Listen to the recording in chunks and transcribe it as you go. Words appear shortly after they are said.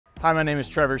Hi, my name is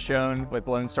Trevor Schoen with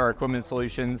Lonestar Equipment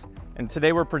Solutions, and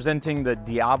today we're presenting the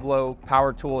Diablo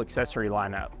power tool accessory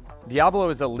lineup. Diablo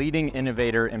is a leading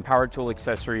innovator in power tool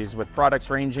accessories with products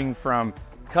ranging from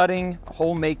cutting,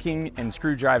 hole making, and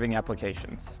screw driving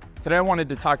applications. Today I wanted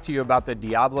to talk to you about the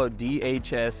Diablo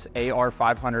DHS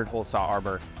AR500 hole saw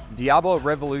arbor. Diablo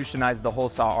revolutionized the hole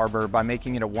saw arbor by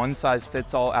making it a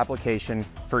one-size-fits-all application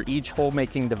for each hole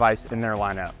making device in their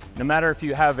lineup. No matter if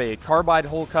you have a carbide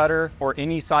hole cutter or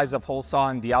any size of hole saw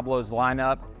in Diablo's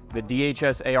lineup, the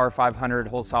DHS AR500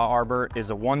 hole saw arbor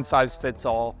is a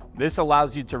one-size-fits-all. This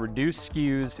allows you to reduce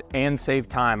SKUs and save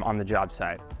time on the job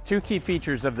site. Two key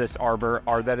features of this arbor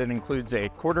are that it includes a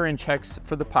 1/4-inch hex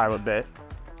for the pilot bit,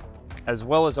 as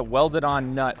well as a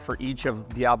welded-on nut for each of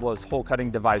Diablo's hole cutting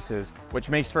devices, which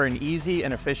makes for an easy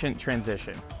and efficient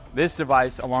transition. This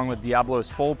device, along with Diablo's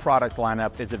full product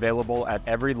lineup, is available at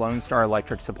every Lonestar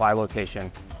Electric Supply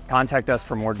location. Contact us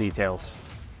for more details.